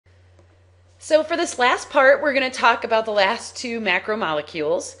So for this last part, we're going to talk about the last two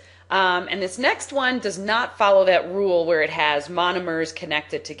macromolecules. And this next one does not follow that rule where it has monomers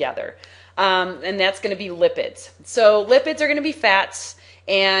connected together. And that's going to be lipids. So lipids are going to be fats,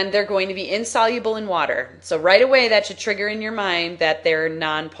 and they're going to be insoluble in water. So right away, that should trigger in your mind that they're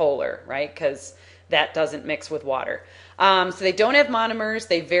nonpolar, right? Because that doesn't mix with water. So they don't have monomers.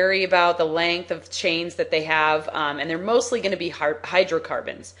 They vary about the length of chains that they have, and they're mostly going to be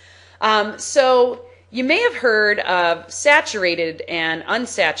hydrocarbons. So you may have heard of saturated and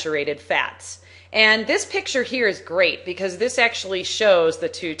unsaturated fats. And this picture here is great because this actually shows the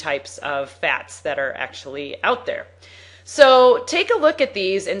two types of fats that are actually out there. So take a look at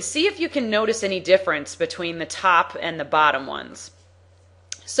these and see if you can notice any difference between the top and the bottom ones.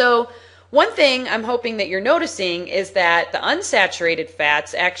 So one thing I'm hoping that you're noticing is that the unsaturated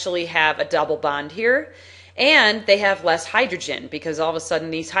fats actually have a double bond here, and they have less hydrogen because all of a sudden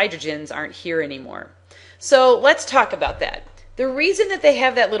these hydrogens aren't here anymore. So let's talk about that. The reason that they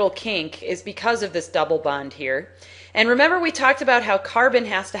have that little kink is because of this double bond here. And remember, we talked about how carbon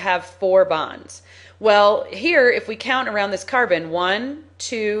has to have 4 bonds. Well, here, if we count around this carbon, 1,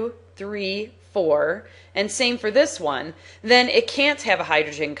 2, 3, 4, and same for this one, then it can't have a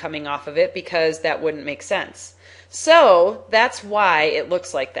hydrogen coming off of it because that wouldn't make sense. So that's why it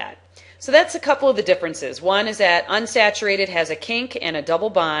looks like that. So that's a couple of the differences. One is that unsaturated has a kink and a double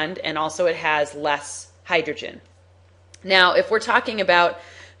bond, and also it has less hydrogen. Now, if we're talking about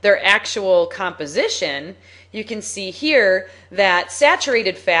their actual composition, you can see here that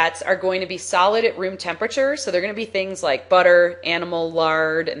saturated fats are going to be solid at room temperature, so they're going to be things like butter, animal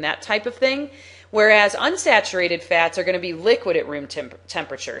lard, and that type of thing, whereas unsaturated fats are going to be liquid at room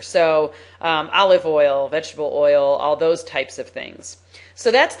temperature, so olive oil, vegetable oil, all those types of things. So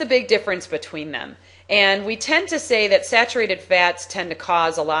that's the big difference between them. And we tend to say that saturated fats tend to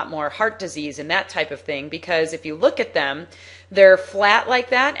cause a lot more heart disease and that type of thing because if you look at them, they're flat like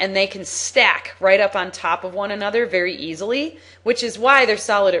that and they can stack right up on top of one another very easily, which is why they're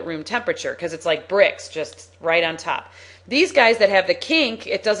solid at room temperature because it's like bricks just right on top. These guys that have the kink,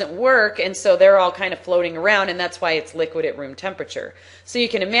 it doesn't work, and so they're all kind of floating around, and that's why it's liquid at room temperature. So you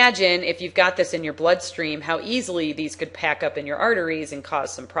can imagine if you've got this in your bloodstream, how easily these could pack up in your arteries and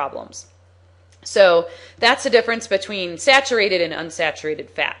cause some problems. So that's the difference between saturated and unsaturated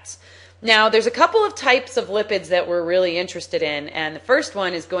fats. Now, there's a couple of types of lipids that we're really interested in, and the first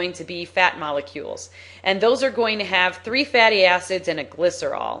one is going to be fat molecules. And those are going to have 3 fatty acids and a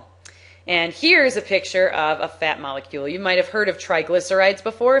glycerol. And here's a picture of a fat molecule. You might have heard of triglycerides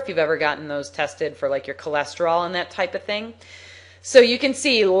before if you've ever gotten those tested for like your cholesterol and that type of thing. So you can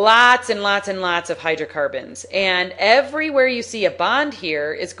see lots and lots and lots of hydrocarbons. And everywhere you see a bond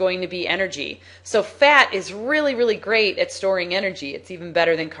here is going to be energy. So fat is really, really great at storing energy. It's even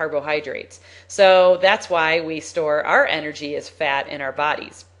better than carbohydrates. So that's why we store our energy as fat in our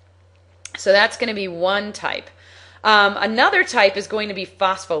bodies. So that's going to be one type. Another type is going to be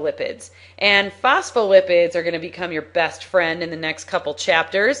phospholipids, and phospholipids are going to become your best friend in the next couple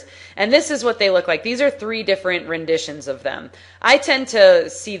chapters, and this is what they look like. These are 3 different renditions of them. I tend to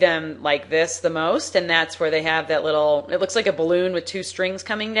see them like this the most, and that's where they have that little, it looks like a balloon with 2 strings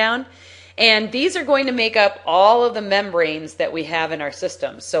coming down, and these are going to make up all of the membranes that we have in our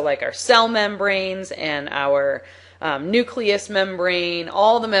systems, so like our cell membranes and our nucleus membrane,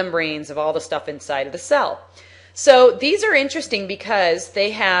 all the membranes of all the stuff inside of the cell. So these are interesting because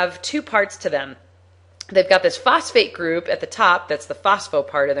they have 2 parts to them. They've got this phosphate group at the top, that's the phospho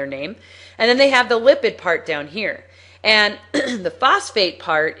part of their name, and then they have the lipid part down here. And the phosphate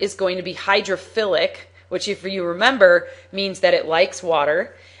part is going to be hydrophilic, which if you remember means that it likes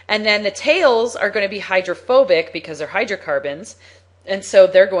water. And then the tails are going to be hydrophobic because they're hydrocarbons, and so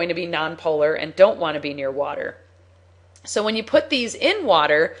they're going to be nonpolar and don't want to be near water. So when you put these in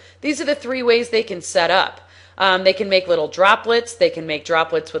water, these are the 3 ways they can set up. They can make little droplets, they can make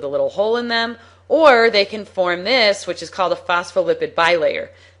droplets with a little hole in them, or they can form this, which is called a phospholipid bilayer.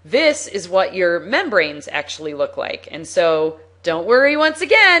 This is what your membranes actually look like. And so don't worry, once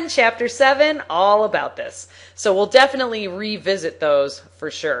again, Chapter 7, all about this. So we'll definitely revisit those for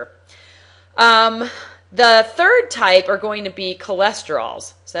sure. The third type are going to be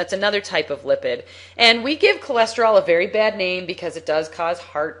cholesterols. So that's another type of lipid. And we give cholesterol a very bad name because it does cause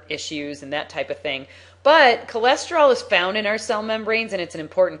heart issues and that type of thing. But cholesterol is found in our cell membranes and it's an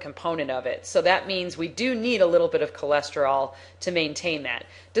important component of it. So that means we do need a little bit of cholesterol to maintain that.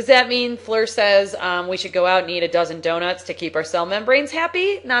 Does that mean Fleur says we should go out and eat a dozen donuts to keep our cell membranes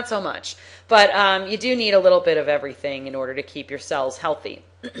happy? Not so much. But you do need a little bit of everything in order to keep your cells healthy.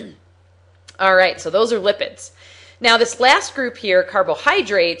 All right, so those are lipids. Now this last group here,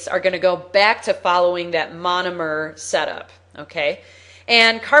 carbohydrates, are going to go back to following that monomer setup, okay?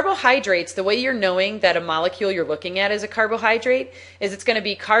 And carbohydrates, the way you're knowing that a molecule you're looking at is a carbohydrate is it's going to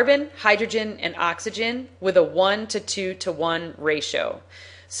be carbon, hydrogen, and oxygen with a 1 to 2 to 1 ratio.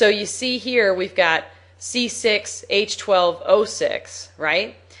 So you see here we've got C6H12O6,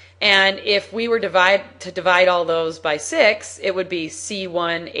 right? And if we were to divide all those by 6, it would be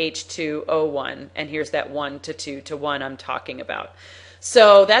C1H2O1. And here's that 1 to 2 to 1 I'm talking about.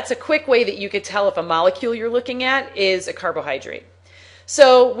 So that's a quick way that you could tell if a molecule you're looking at is a carbohydrate.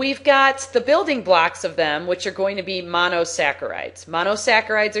 So we've got the building blocks of them, which are going to be monosaccharides.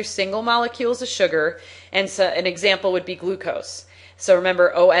 Monosaccharides are single molecules of sugar, and so an example would be glucose. So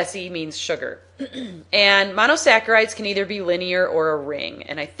remember, OSE means sugar. And monosaccharides can either be linear or a ring.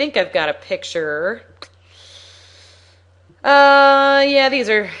 And I think I've got a picture. Yeah, these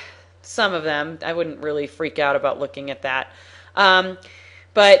are some of them. I wouldn't really freak out about looking at that.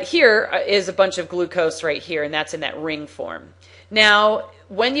 But here is a bunch of glucose right here, and that's in that ring form. Now,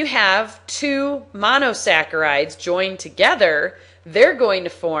 when you have two monosaccharides joined together, they're going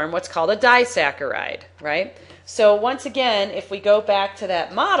to form what's called a disaccharide, right? So once again, if we go back to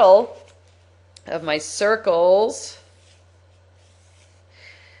that model of my circles,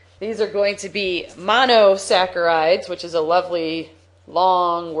 these are going to be monosaccharides, which is a lovely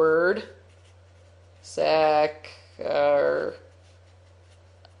long word.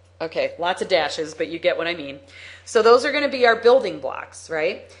 Okay, lots of dashes, but you get what I mean. So those are going to be our building blocks,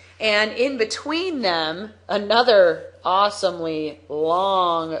 right? And in between them, another awesomely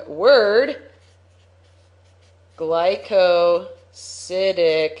long word,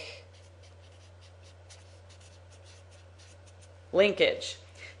 glycosidic linkage.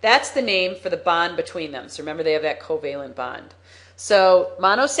 That's the name for the bond between them. So remember, they have that covalent bond. So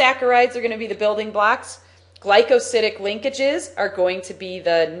monosaccharides are going to be the building blocks. Glycosidic linkages are going to be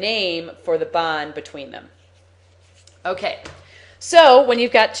the name for the bond between them. Okay, so when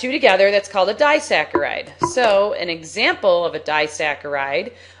you've got two together, that's called a disaccharide. So an example of a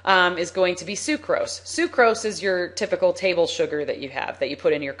disaccharide is going to be sucrose. Sucrose is your typical table sugar that you have, that you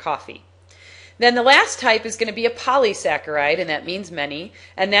put in your coffee. Then the last type is going to be a polysaccharide, and that means many,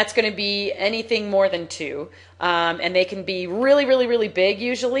 and that's going to be anything more than two. And they can be really, really, really big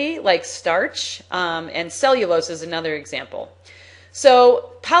usually, like starch, and cellulose is another example.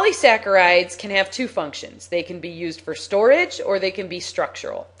 So polysaccharides can have two functions. They can be used for storage or they can be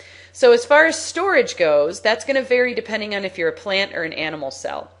structural. So as far as storage goes, that's going to vary depending on if you're a plant or an animal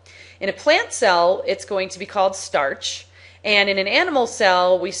cell. In a plant cell, it's going to be called starch. And in an animal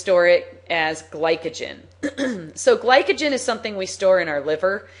cell, we store it as glycogen. So glycogen is something we store in our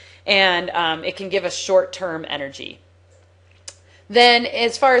liver, and it can give us short-term energy. Then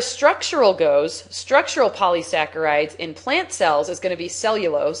as far as structural goes, structural polysaccharides in plant cells is going to be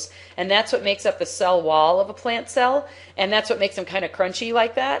cellulose, and that's what makes up the cell wall of a plant cell, and that's what makes them kind of crunchy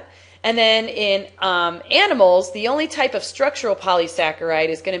like that. And then in animals, the only type of structural polysaccharide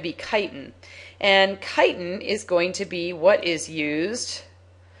is going to be chitin. And chitin is going to be what is used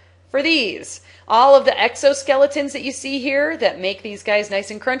for these. All of the exoskeletons that you see here that make these guys nice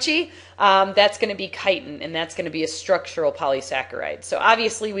and crunchy, that's going to be chitin, and that's going to be a structural polysaccharide. So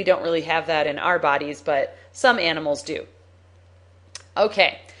obviously we don't really have that in our bodies, but some animals do.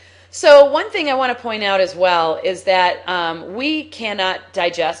 Okay, so one thing I want to point out as well is that we cannot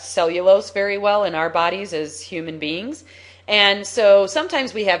digest cellulose very well in our bodies as human beings. And so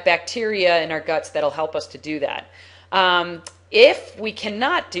sometimes we have bacteria in our guts that'll help us to do that. If we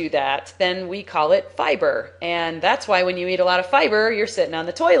cannot do that, then we call it fiber. And that's why when you eat a lot of fiber, you're sitting on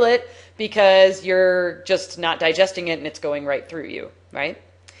the toilet because you're just not digesting it and it's going right through you, right?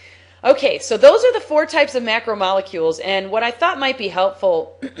 Okay, so those are the four types of macromolecules. And what I thought might be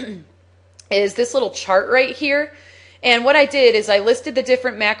helpful is this little chart right here. And what I did is I listed the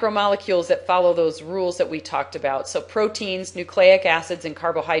different macromolecules that follow those rules that we talked about. So proteins, nucleic acids, and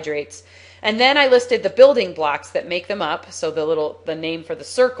carbohydrates. And then I listed the building blocks that make them up. So the name for the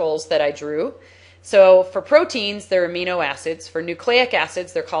circles that I drew. So for proteins, they're amino acids. For nucleic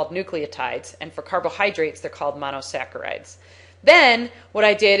acids, they're called nucleotides. And for carbohydrates, they're called monosaccharides. Then what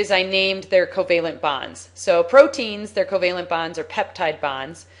I did is I named their covalent bonds. So proteins, their covalent bonds are peptide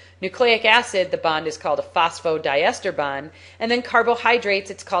bonds. Nucleic acid, the bond is called a phosphodiester bond. And then carbohydrates,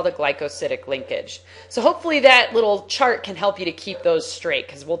 it's called a glycosidic linkage. So hopefully that little chart can help you to keep those straight,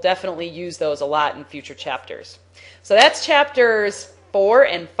 because we'll definitely use those a lot in future chapters. So that's chapters 4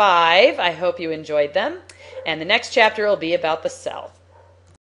 and 5. I hope you enjoyed them. And the next chapter will be about the cell.